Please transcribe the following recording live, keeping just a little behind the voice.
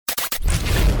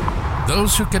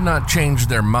Those who cannot change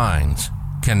their minds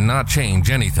cannot change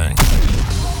anything.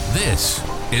 This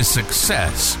is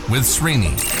Success with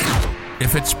Srini.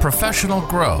 If it's professional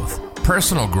growth,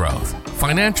 personal growth,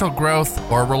 financial growth,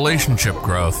 or relationship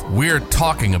growth, we're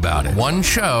talking about it. One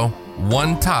show,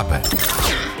 one topic.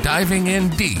 Diving in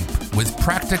deep with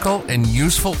practical and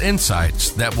useful insights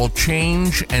that will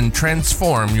change and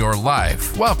transform your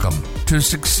life. Welcome to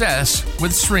Success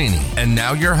with Srini. And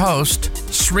now your host,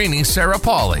 Srini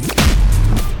Sarapalli.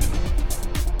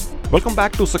 Welcome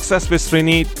back to Success with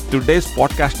Srini. Today's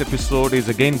podcast episode is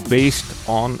again based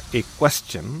on a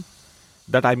question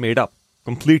that I made up.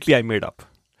 Completely I made up.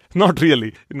 Not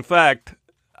really. In fact,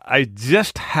 I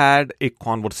just had a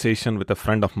conversation with a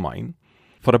friend of mine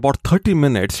for about 30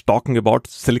 minutes talking about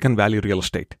Silicon Valley real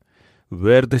estate.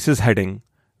 Where this is heading,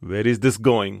 where is this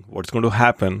going, what's going to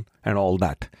happen, and all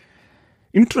that.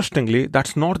 Interestingly,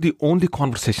 that's not the only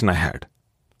conversation I had.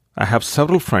 I have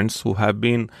several friends who have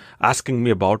been asking me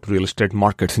about real estate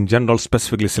markets in general,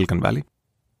 specifically Silicon Valley.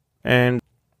 And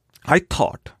I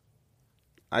thought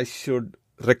I should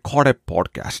record a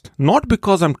podcast. Not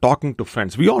because I'm talking to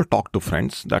friends. We all talk to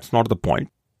friends. That's not the point.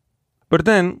 But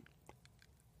then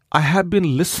I have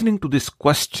been listening to this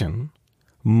question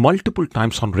multiple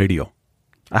times on radio.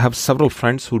 I have several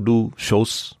friends who do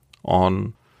shows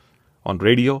on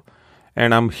radio,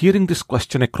 and I'm hearing this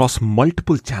question across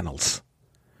multiple channels,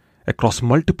 across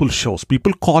multiple shows.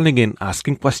 People calling in,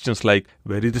 asking questions like,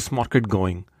 where is this market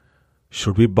going?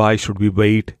 Should we buy? Should we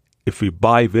wait? If we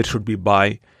buy, where should we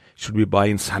buy? Should we buy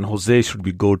in San Jose? Should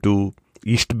we go to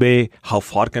East Bay? How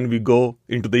far can we go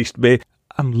into the East Bay?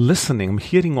 I'm listening, I'm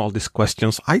hearing all these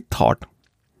questions. I thought,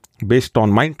 based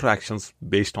on my interactions,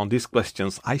 based on these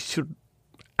questions, I should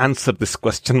answer this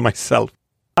question myself.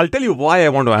 I'll tell you why I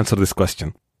want to answer this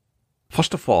question.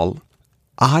 First of all,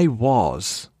 I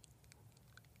was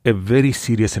a very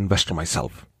serious investor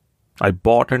myself. I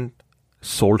bought and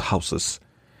sold houses.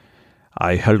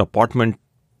 I held apartment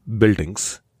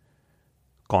buildings,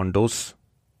 condos.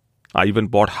 I even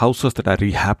bought houses that I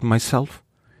rehabbed myself.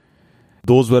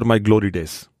 Those were my glory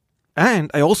days. And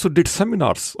I also did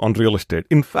seminars on real estate.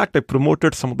 In fact, I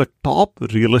promoted some of the top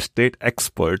real estate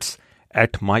experts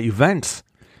at my events.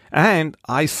 And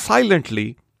I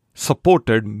silently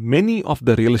supported many of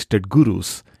the real estate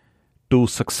gurus to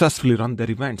successfully run their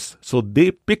events. So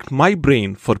they picked my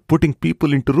brain for putting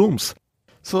people into rooms.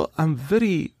 So I'm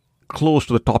very close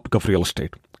to the topic of real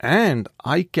estate. And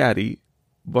I carry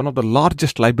one of the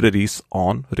largest libraries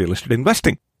on real estate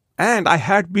investing. And I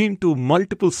had been to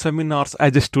multiple seminars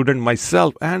as a student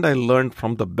myself, and I learned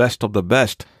from the best of the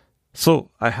best. So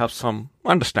I have some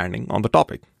understanding on the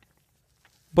topic.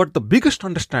 But the biggest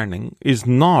understanding is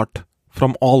not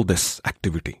from all this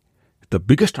activity. The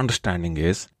biggest understanding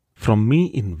is from me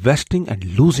investing and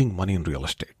losing money in real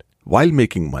estate while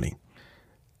making money.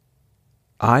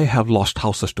 I have lost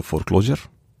houses to foreclosure.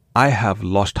 I have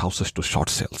lost houses to short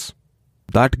sales.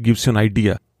 That gives you an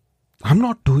idea. I'm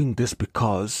not doing this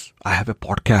because I have a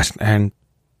podcast and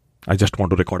I just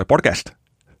want to record a podcast.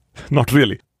 Not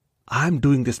really. I'm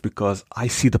doing this because I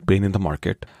see the pain in the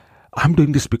market. I'm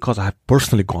doing this because I have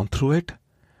personally gone through it.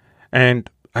 And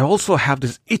I also have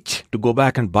this itch to go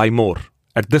back and buy more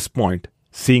at this point,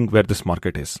 seeing where this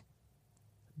market is.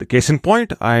 The case in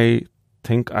point, I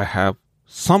think I have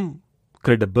some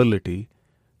credibility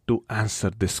to answer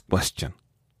this question.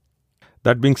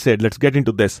 That being said, let's get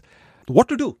into this. What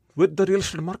to do with the real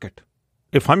estate market?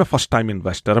 If I'm a first-time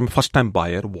investor, I'm a first-time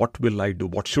buyer, what will I do?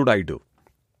 What should I do?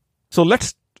 So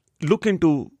let's look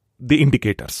into the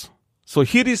indicators. So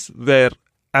here is where,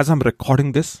 as I'm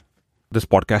recording this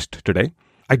podcast today,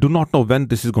 I do not know when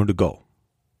this is going to go,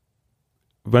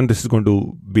 when this is going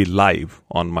to be live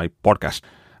on my podcast.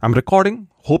 I'm recording,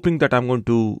 hoping that I'm going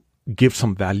to give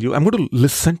some value. I'm going to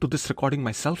listen to this recording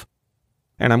myself,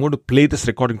 and I'm going to play this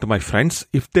recording to my friends.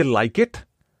 If they like it,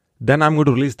 then I'm going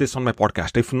to release this on my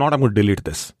podcast. If not, I'm going to delete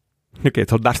this. Okay,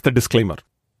 so that's the disclaimer.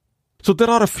 So there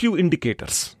are a few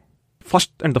indicators.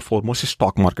 First and the foremost is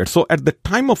stock market. So at the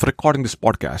time of recording this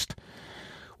podcast,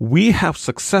 we have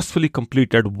successfully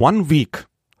completed 1 week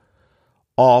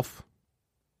of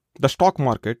the stock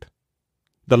market,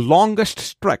 the longest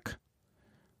stretch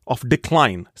of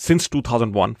decline since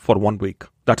 2001 for 1 week.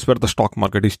 That's where the stock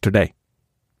market is today,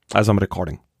 as I'm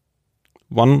recording.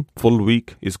 1 full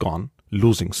week is gone,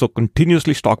 losing. So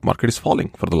continuously stock market is falling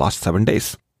for the last 7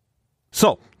 days.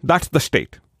 So that's the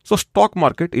state. So stock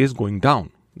market is going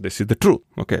down. This is the truth.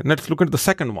 Okay, let's look at the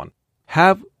second one.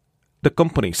 Have the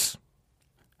companies,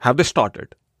 have they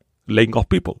started laying off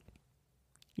people?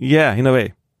 Yeah, in a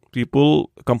way.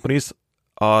 Companies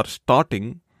are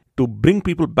starting to bring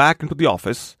people back into the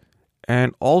office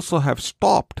and also have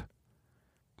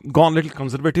gone a little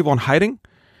conservative on hiring.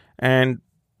 And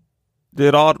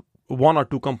there are one or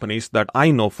two companies that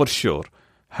I know for sure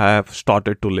have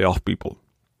started to lay off people.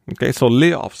 Okay, so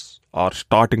layoffs are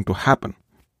starting to happen.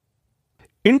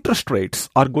 Interest rates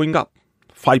are going up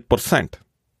 5%,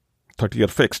 30-year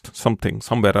fixed,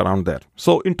 somewhere around there.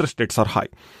 So interest rates are high.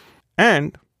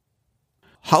 And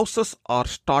houses are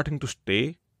starting to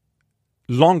stay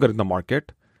longer in the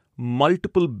market.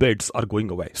 Multiple bids are going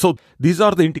away. So these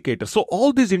are the indicators. So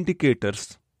all these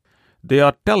indicators, they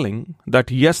are telling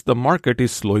that yes, the market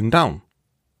is slowing down.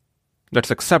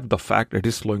 Let's accept the fact it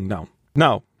is slowing down.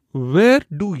 Now, where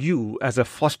do you as a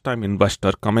first-time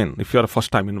investor come in? If you're a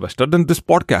first-time investor, then today's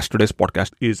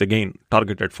podcast is again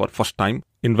targeted for first-time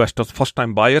investors,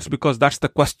 first-time buyers, because that's the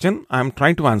question I'm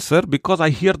trying to answer because I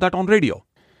hear that on radio.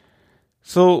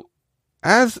 So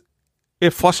as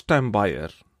a first-time buyer,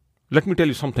 let me tell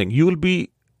you something. You will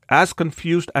be as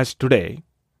confused as today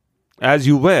as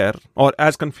you were, or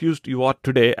as confused you are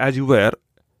today as you were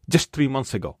just 3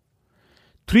 months ago.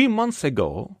 3 months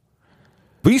ago,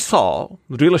 we saw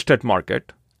the real estate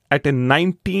market at a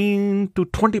 19 to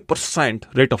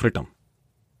 20% rate of return.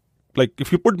 Like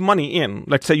if you put money in,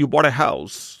 let's say you bought a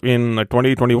house in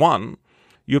 2021,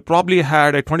 you probably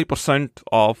had a 20%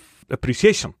 of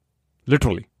appreciation,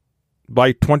 literally,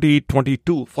 by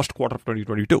 2022, first quarter of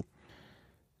 2022.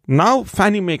 Now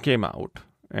Fannie Mae came out,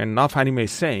 and now Fannie Mae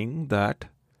is saying that,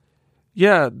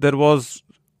 yeah, there was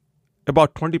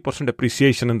about 20%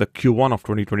 appreciation in the Q1 of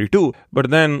 2022, but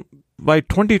then by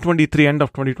 2023, end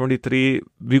of 2023,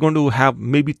 we're going to have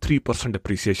maybe 3%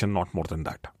 appreciation, not more than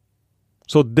that.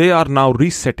 So they are now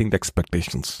resetting the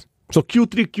expectations. So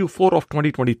Q3, Q4 of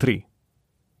 2023,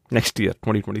 next year,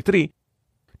 2023,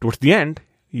 towards the end,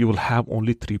 you will have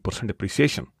only 3%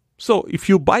 appreciation. So if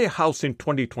you buy a house in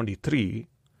 2023,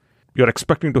 you're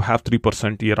expecting to have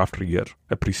 3% year after year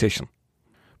appreciation,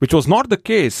 which was not the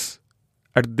case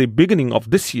at the beginning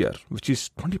of this year, which is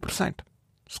 20%.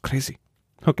 It's crazy.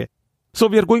 Okay. So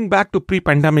we are going back to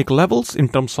pre-pandemic levels in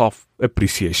terms of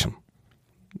appreciation.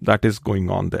 That is going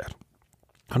on there.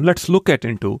 And let's look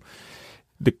into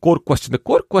the core question. The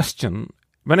core question,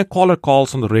 when a caller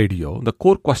calls on the radio, the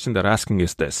core question they're asking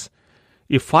is this: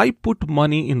 if I put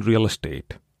money in real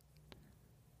estate,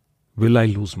 will I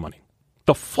lose money?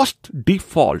 The first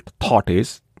default thought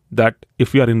is that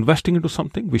if we are investing into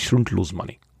something, we shouldn't lose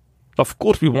money. Of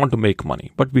course, we want to make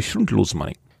money, but we shouldn't lose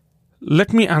money.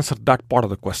 Let me answer that part of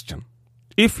the question.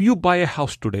 If you buy a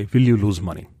house today, will you lose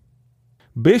money?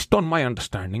 Based on my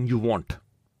understanding, you won't.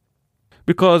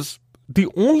 Because the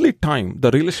only time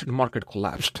the real estate market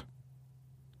collapsed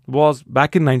was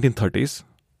back in 1930s.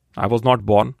 I was not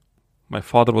born. My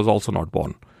father was also not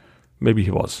born. Maybe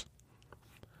he was.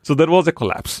 So there was a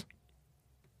collapse.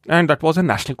 And that was a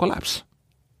national collapse.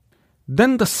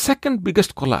 Then the second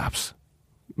biggest collapse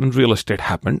in real estate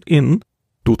happened in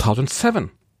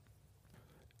 2007.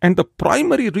 And the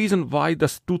primary reason why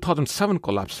this 2007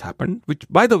 collapse happened, which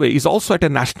by the way is also at a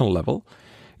national level,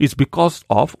 is because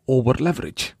of over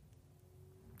leverage.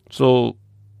 So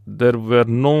there were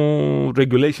no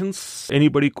regulations.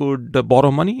 Anybody could borrow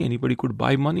money. Anybody could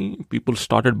buy money. People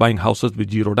started buying houses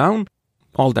with zero down.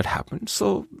 All that happened.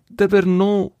 So there were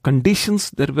no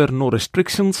conditions. There were no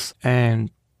restrictions.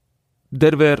 And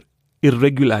there were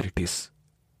irregularities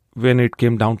when it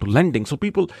came down to lending. So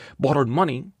people borrowed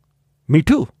money. Me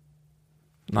too.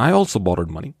 I also borrowed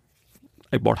money.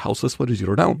 I bought houses for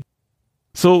zero down.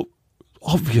 So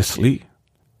obviously,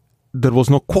 there was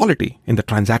no quality in the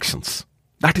transactions.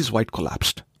 That is why it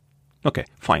collapsed. Okay,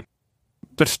 fine.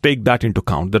 Let's take that into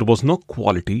account. There was no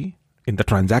quality in the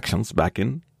transactions back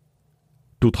in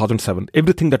 2007.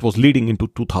 Everything that was leading into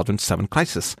 2007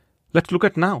 crisis. Let's look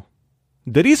at now.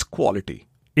 There is quality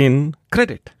in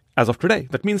credit as of today.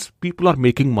 That means people are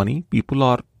making money. People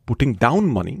are putting down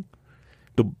money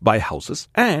to buy houses,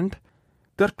 and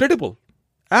they're credible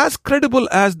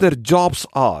as their jobs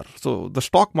are. So the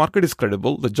stock market is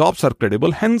credible, the jobs are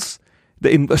credible, hence the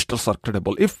investors are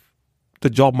credible. If the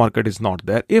job market is not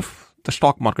there, if the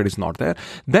stock market is not there,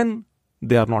 then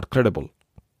they are not credible.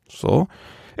 So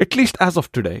at least as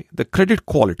of today, the credit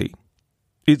quality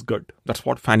is good. That's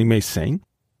what Fannie Mae is saying.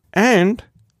 And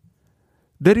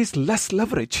there is less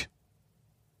leverage.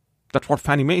 That's what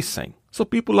Fannie Mae is saying. So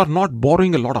people are not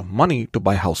borrowing a lot of money to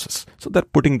buy houses. So they're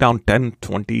putting down 10,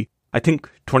 20, I think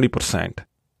 20%.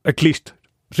 At least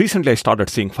recently I started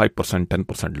seeing 5%,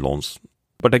 10% loans.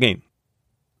 But again,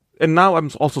 and now I'm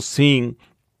also seeing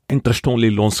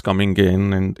interest-only loans coming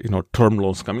in and, term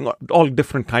loans coming, all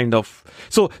different kind of.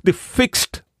 So the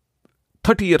fixed,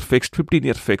 30-year fixed,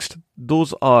 15-year fixed,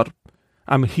 those are,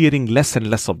 I'm hearing less and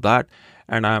less of that,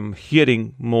 and I'm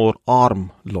hearing more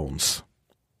ARM loans.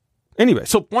 Anyway,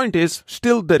 so point is,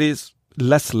 still there is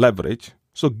less leverage.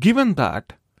 So given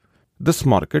that, this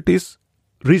market is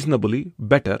reasonably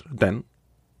better than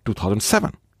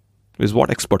 2007, is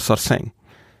what experts are saying.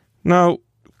 Now,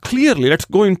 clearly, let's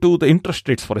go into the interest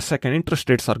rates for a second. Interest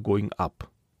rates are going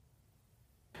up.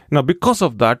 Now, because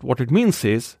of that, what it means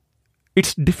is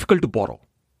it's difficult to borrow.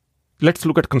 Let's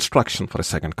look at construction for a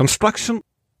second. Construction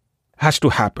has to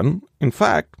happen. In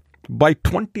fact, by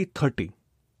 2030,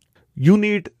 you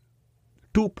need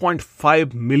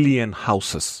 2.5 million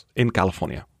houses in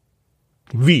California.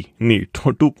 We need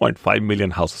 2.5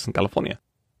 million houses in California.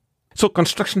 So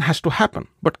construction has to happen.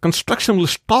 But construction will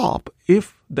stop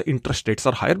if the interest rates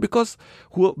are higher because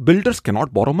builders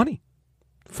cannot borrow money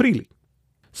freely.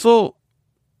 So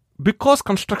because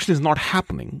construction is not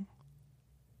happening,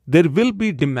 there will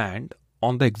be demand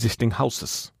on the existing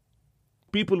houses.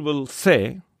 People will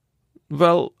say,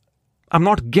 well, I'm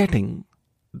not getting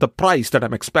the price that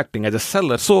I'm expecting as a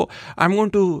seller, so I'm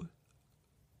going to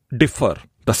defer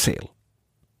the sale.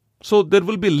 So there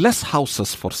will be less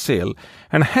houses for sale,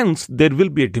 and hence there will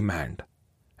be a demand.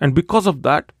 And because of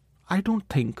that, I don't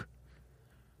think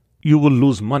you will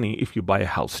lose money if you buy a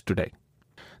house today.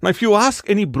 Now, if you ask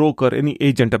any broker, any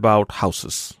agent about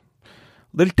houses,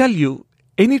 they'll tell you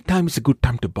any time is a good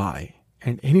time to buy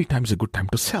and any time is a good time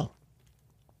to sell.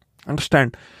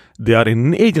 Understand, they are in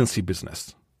an agency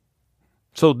business.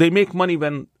 So they make money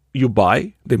when you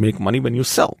buy, they make money when you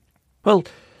sell. Well,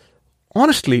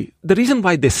 honestly, the reason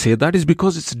why they say that is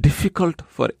because it's difficult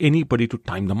for anybody to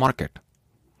time the market.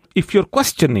 If your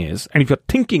question is, and if your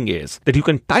thinking is that you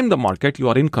can time the market, you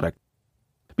are incorrect.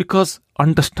 Because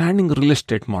understanding the real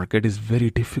estate market is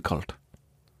very difficult.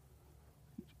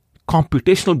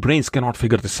 Computational brains cannot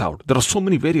figure this out. There are so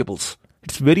many variables.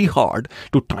 It's very hard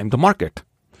to time the market.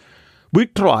 We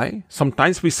try,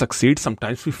 sometimes we succeed,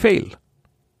 sometimes we fail.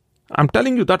 I'm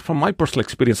telling you that from my personal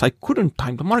experience, I couldn't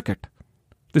time the market.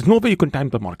 There's no way you can time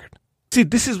the market. See,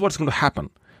 this is what's going to happen.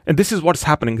 And this is what's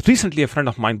happening. Recently, a friend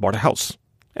of mine bought a house.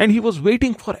 And he was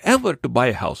waiting forever to buy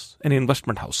a house, an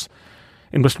investment house,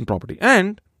 investment property.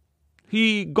 And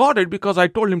he got it because I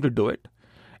told him to do it.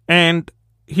 And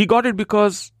he got it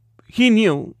because he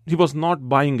knew he was not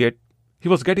buying it. He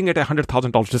was getting it at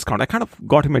 $100,000 discount. I kind of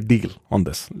got him a deal on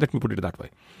this. Let me put it that way.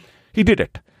 He did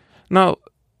it. Now,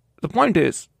 the point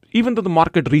is, even though the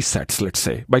market resets, let's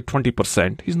say, by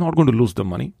 20%, he's not going to lose the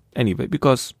money anyway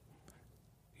because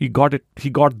he got it. He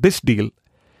got this deal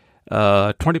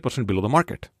 20% below the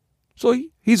market. So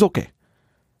he's okay.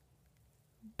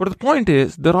 But the point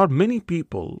is, there are many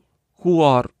people who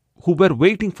were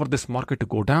waiting for this market to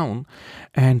go down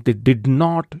and they did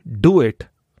not do it.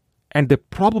 And they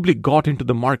probably got into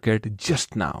the market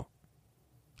just now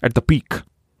at the peak.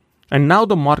 And now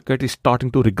the market is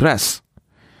starting to regress.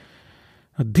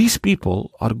 These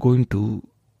people are going to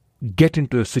get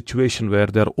into a situation where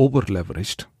they're over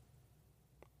leveraged.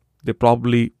 They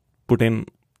probably put in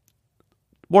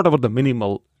whatever the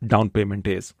minimal down payment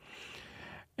is.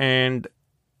 And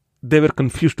they were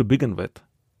confused to begin with.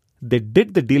 They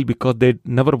did the deal because they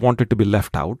never wanted to be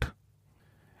left out.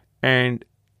 And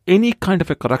any kind of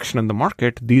a correction in the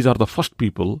market, these are the first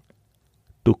people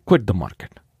to quit the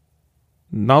market.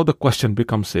 Now the question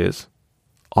becomes is,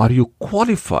 are you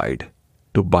qualified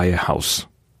to buy a house?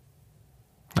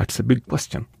 That's a big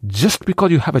question. Just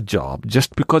because you have a job,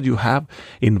 just because you have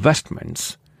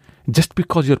investments, just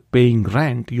because you're paying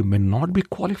rent, you may not be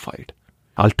qualified.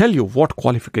 I'll tell you what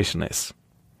qualification is.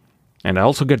 And I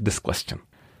also get this question.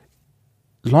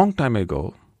 Long time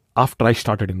ago, after I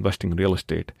started investing in real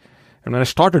estate, and when I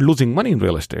started losing money in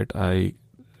real estate,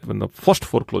 when the first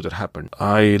foreclosure happened,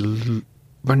 I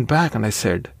went back and I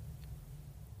said,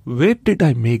 where did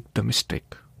I make the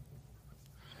mistake?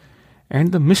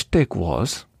 And the mistake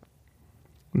was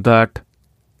that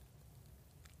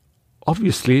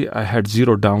obviously I had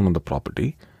zero down on the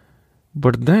property,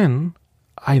 but then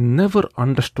I never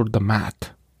understood the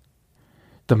math.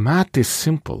 The math is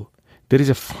simple. There is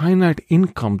a finite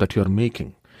income that you are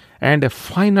making, and a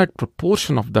finite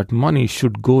proportion of that money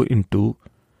should go into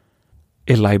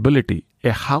a liability.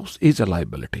 A house is a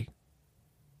liability.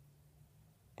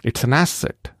 It's an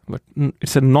asset, but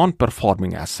it's a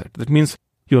non-performing asset. That means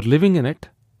you're living in it.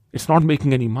 It's not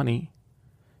making any money.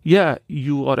 Yeah,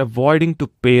 you are avoiding to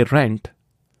pay rent,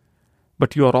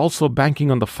 but you are also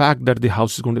banking on the fact that the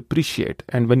house is going to appreciate.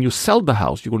 And when you sell the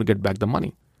house, you're going to get back the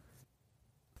money.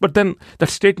 But then that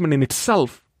statement in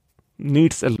itself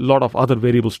needs a lot of other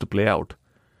variables to play out.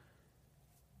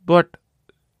 But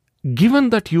given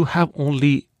that you have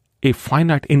only a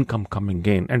finite income coming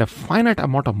in and a finite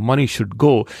amount of money should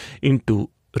go into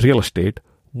real estate,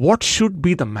 what should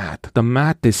be the math? The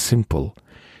math is simple.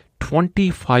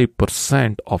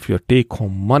 25% of your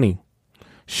take-home money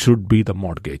should be the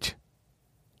mortgage.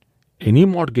 Any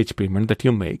mortgage payment that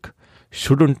you make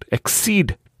shouldn't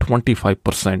exceed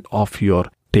 25% of your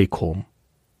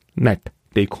net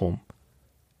take-home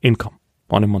income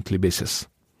on a monthly basis.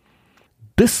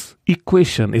 This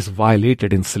equation is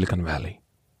violated in Silicon Valley.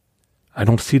 I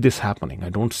don't see this happening. I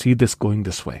don't see this going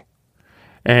this way.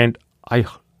 And I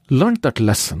learned that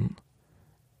lesson,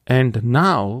 and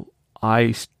now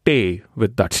I stay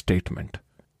with that statement.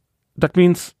 That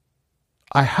means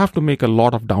I have to make a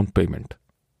lot of down payment.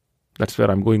 That's where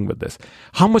I'm going with this.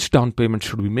 How much down payment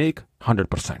should we make?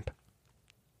 100%.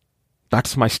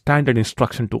 That's my standard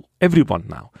instruction to everyone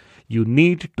now. You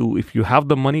need to, if you have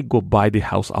the money, go buy the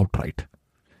house outright.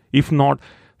 If not,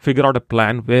 figure out a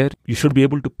plan where you should be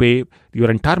able to pay your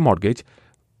entire mortgage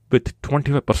with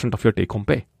 25% of your take-home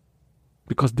pay.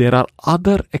 Because there are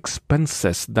other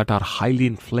expenses that are highly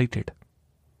inflated.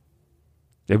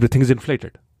 Everything is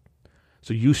inflated.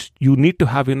 So you need to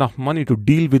have enough money to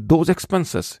deal with those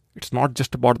expenses. It's not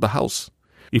just about the house.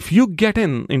 If you get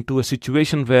into a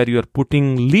situation where you're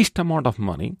putting least amount of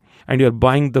money and you're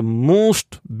buying the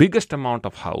biggest amount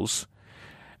of house,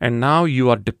 and now you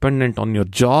are dependent on your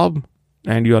job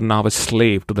and you are now a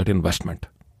slave to that investment.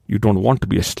 You don't want to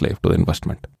be a slave to the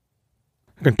investment.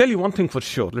 I can tell you one thing for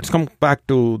sure. Let's come back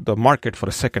to the market for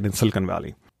a second in Silicon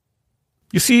Valley.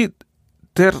 You see,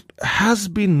 there has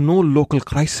been no local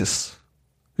crisis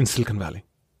in Silicon Valley.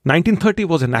 1930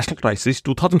 was a national crisis.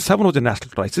 2007 was a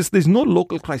national crisis. There's no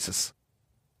local crisis.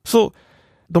 So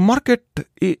the market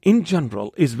in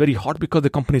general is very hot because the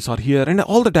companies are here and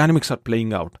all the dynamics are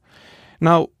playing out.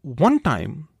 Now, one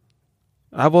time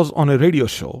I was on a radio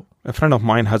show. A friend of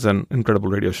mine has an incredible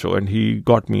radio show and he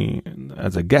got me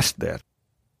as a guest there.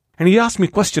 And he asked me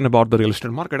a question about the real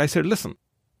estate market. I said, listen,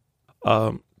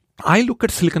 I look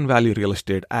at Silicon Valley real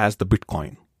estate as the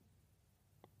Bitcoin.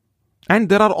 And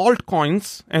there are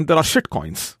altcoins and there are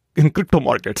shitcoins in crypto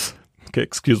markets. Okay,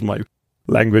 excuse my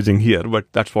languaging here, but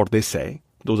that's what they say.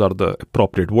 Those are the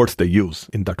appropriate words they use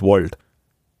in that world.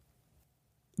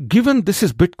 Given this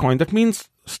is Bitcoin, that means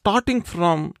starting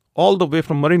from all the way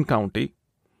from Marin County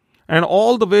and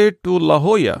all the way to La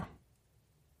Jolla,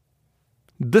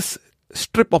 this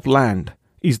strip of land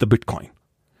is the Bitcoin.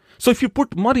 So if you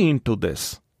put money into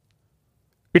this,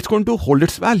 it's going to hold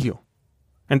its value.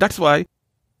 And that's why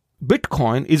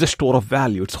Bitcoin is a store of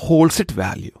value. It holds its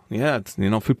value. Yeah, it's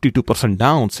 52%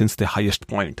 down since the highest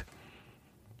point.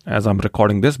 As I'm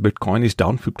recording this, Bitcoin is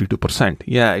down 52%.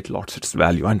 Yeah, it lost its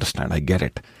value. I understand. I get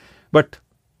it. But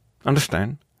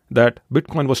understand that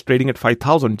Bitcoin was trading at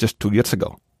 5,000 just 2 years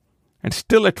ago and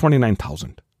still at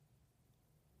 29,000.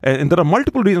 And there are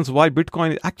multiple reasons why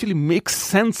Bitcoin actually makes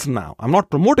sense now. I'm not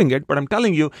promoting it, but I'm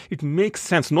telling you, it makes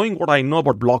sense. Knowing what I know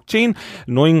about blockchain,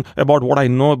 knowing about what I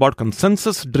know about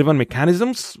consensus-driven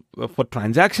mechanisms for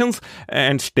transactions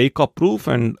and stake-up proof,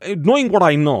 and knowing what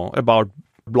I know about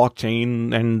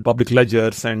blockchain and public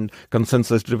ledgers and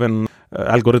consensus-driven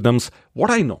algorithms,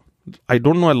 what I know. I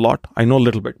don't know a lot. I know a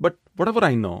little bit. But whatever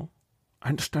I know, I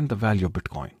understand the value of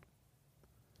Bitcoin.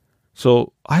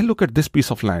 So I look at this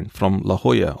piece of land from La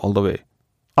Jolla all the way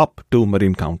up to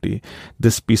Marin County,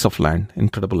 this piece of land,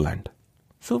 incredible land.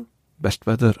 So best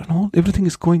weather and all, everything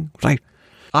is going right.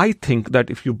 I think that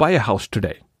if you buy a house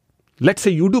today, let's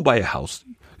say you do buy a house,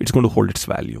 it's going to hold its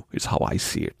value. It's how I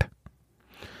see it.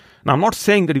 Now, I'm not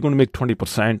saying that you're going to make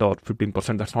 20% or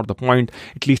 15%. That's not the point.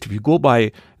 At least if you go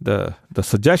by the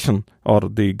suggestion or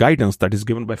the guidance that is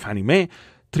given by Fannie Mae,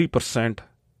 3%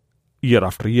 year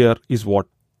after year is what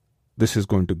this is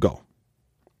going to go.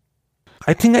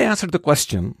 I think I answered the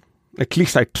question. At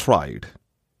least I tried.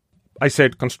 I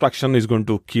said construction is going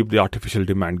to keep the artificial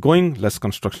demand going. Less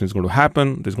construction is going to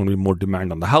happen. There's going to be more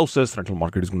demand on the houses. Rental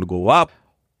market is going to go up.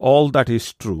 All that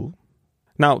is true.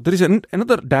 Now, there is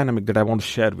another dynamic that I want to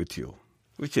share with you,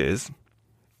 which is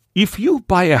if you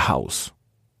buy a house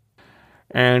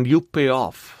and you pay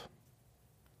off,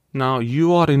 now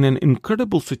you are in an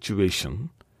incredible situation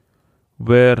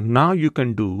where now you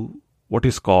can do what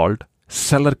is called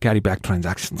seller carryback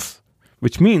transactions,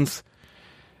 which means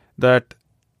that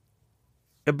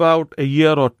about a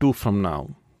year or two from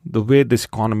now, the way this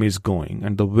economy is going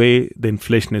and the way the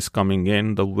inflation is coming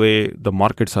in, the way the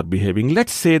markets are behaving,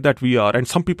 let's say that we are, and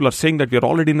some people are saying that we are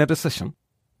already in a recession.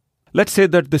 Let's say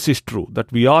that this is true,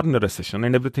 that we are in a recession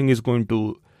and everything is going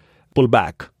to pull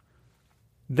back.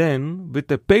 Then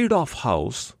with a paid off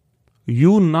house,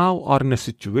 you now are in a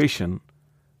situation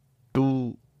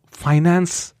to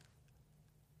finance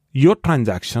your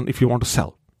transaction if you want to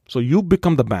sell. So you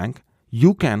become the bank,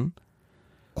 you can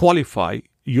qualify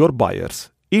your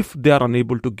buyers if they are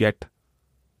unable to get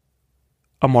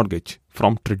a mortgage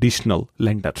from traditional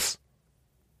lenders.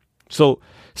 So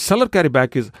seller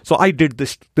carryback is, so I did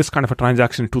this kind of a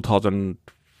transaction in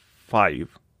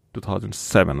 2005,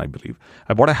 2007, I believe.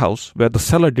 I bought a house where the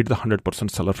seller did the 100%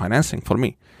 seller financing for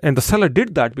me. And the seller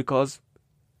did that because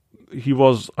he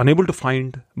was unable to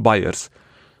find buyers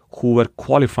who were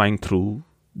qualifying through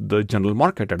the general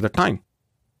market at the time.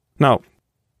 Now,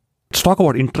 let's talk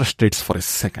about interest rates for a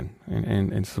second.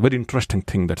 And it's a very interesting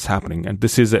thing that's happening. And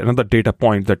this is another data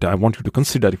point that I want you to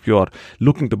consider if you are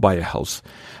looking to buy a house.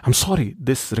 I'm sorry,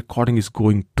 this recording is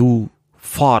going too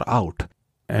far out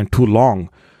and too long.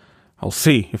 I'll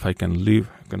see if I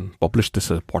can publish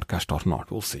this as a podcast or not.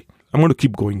 We'll see. I'm going to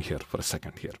keep going here for a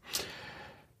second here.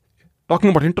 Talking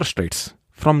about interest rates.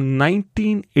 From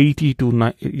 1980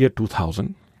 to year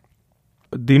 2000,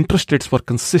 the interest rates were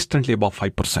consistently above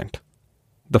 5%.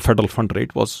 The federal fund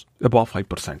rate was above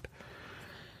 5%.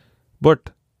 But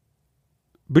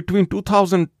between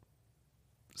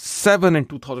 2007 and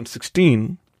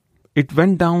 2016, it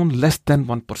went down less than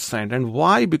 1%. And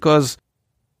why? Because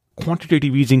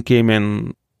quantitative easing came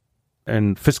in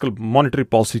and fiscal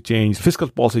policy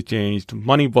changed,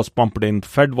 money was pumped in,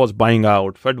 Fed was buying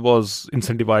out, Fed was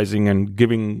incentivizing and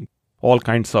giving all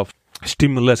kinds of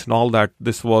stimulus and all that.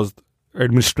 This was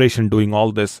administration doing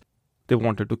all this. They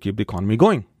wanted to keep the economy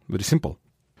going. Very simple.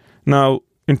 Now,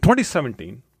 in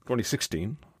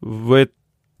 2016, with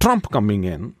Trump coming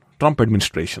in, Trump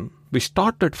administration,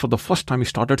 for the first time, we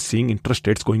started seeing interest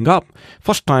rates going up.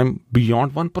 First time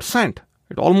beyond 1%.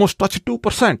 It almost touched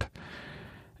 2%.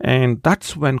 And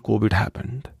that's when COVID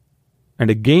happened.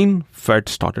 And again, Fed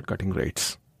started cutting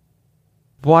rates.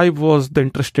 Why was the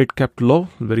interest rate kept low?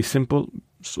 Very simple.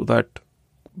 So that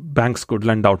banks could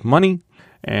lend out money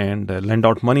and lend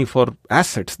out money for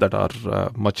assets that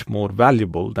are much more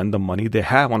valuable than the money they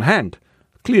have on hand.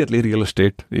 Clearly, real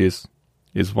estate is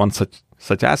one such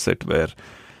asset where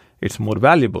it's more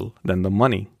valuable than the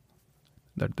money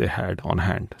that they had on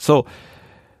hand. So,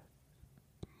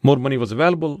 more money was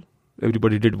available.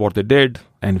 Everybody did what they did.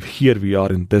 And here we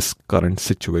are in this current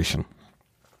situation.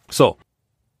 So,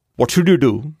 what should you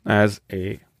do as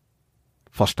a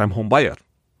first-time home buyer?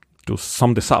 To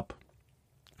sum this up,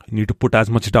 you need to put as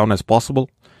much down as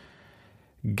possible.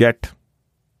 Get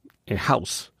a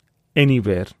house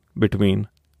anywhere between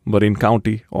Marin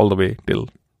County all the way till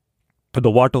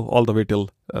Novato, all the way till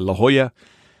La Jolla.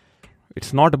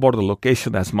 It's not about the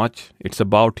location as much. It's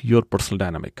about your personal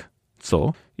dynamic.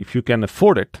 So, if you can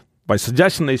afford it, my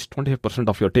suggestion is 25%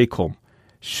 of your take-home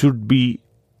should be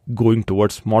going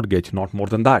towards mortgage, not more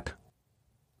than that.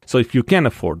 So if you can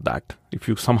afford that, if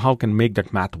you somehow can make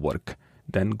that math work,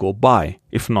 then go buy.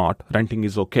 If not, renting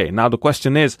is okay. Now the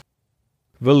question is,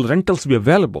 will rentals be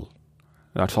available?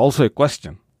 That's also a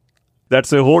question.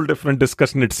 That's a whole different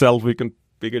discussion itself. We can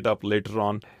pick it up later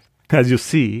on. As you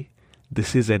see,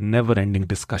 this is a never-ending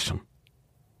discussion.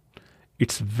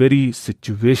 It's very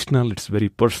situational. It's very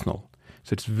personal.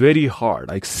 So it's very hard.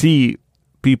 I see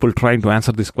people trying to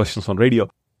answer these questions on radio.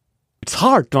 It's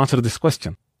hard to answer this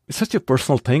question. It's such a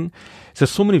personal thing. There's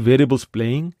so many variables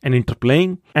playing and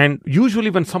interplaying. And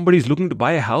usually when somebody is looking to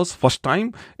buy a house first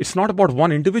time, it's not about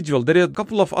one individual. There are a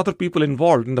couple of other people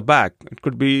involved in the back. It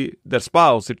could be their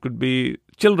spouse. It could be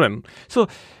children. So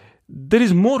there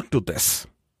is more to this.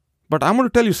 But I'm going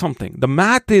to tell you something. The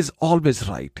math is always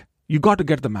right. You got to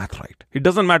get the math right. It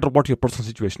doesn't matter what your personal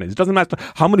situation is. It doesn't matter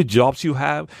how many jobs you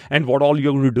have and what all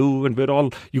you're going to do and where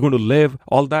all you're going to live.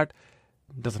 All that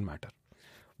doesn't matter.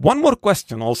 One more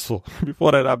question also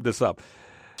before I wrap this up.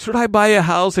 Should I buy a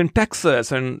house in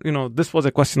Texas? And, this was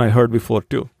a question I heard before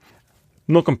too.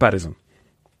 No comparison.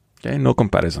 Okay, no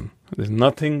comparison. There's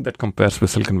nothing that compares with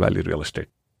Silicon Valley real estate.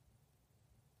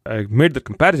 I made the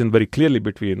comparison very clearly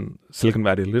between Silicon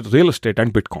Valley real estate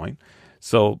and Bitcoin.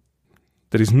 So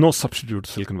there is no substitute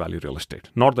to Silicon Valley real estate,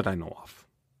 not that I know of.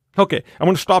 Okay, I'm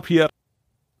going to stop here.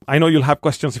 I know you'll have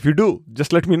questions. If you do,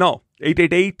 just let me know.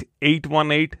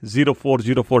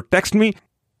 888-818-0404. Text me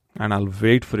and I'll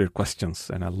wait for your questions.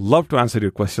 And I'd love to answer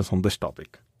your questions on this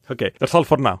topic. Okay, that's all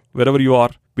for now. Wherever you are,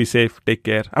 be safe, take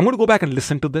care. I'm going to go back and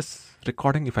listen to this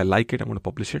recording. If I like it, I'm going to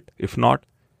publish it. If not,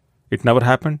 it never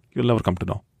happened. You'll never come to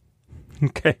know.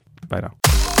 Okay, bye now.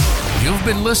 You've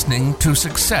been listening to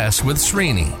Success with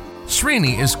Srini.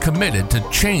 Srini is committed to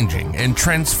changing and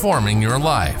transforming your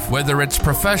life, whether it's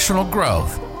professional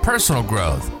growth, personal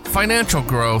growth, financial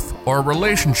growth, or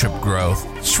relationship growth,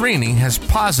 Srini has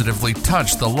positively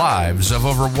touched the lives of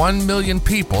over 1 million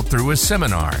people through his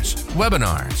seminars,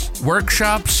 webinars,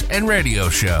 workshops, and radio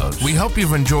shows. We hope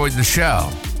you've enjoyed the show.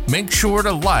 Make sure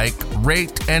to like,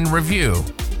 rate, and review.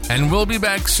 And we'll be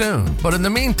back soon. But in the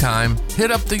meantime, hit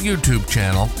up the YouTube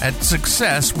channel at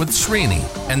Success with Srini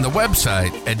and the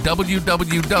website at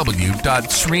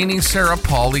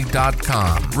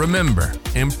www.srinisarapalli.com. Remember,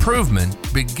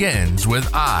 improvement begins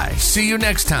with I. See you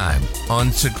next time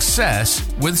on Success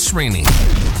with Srini.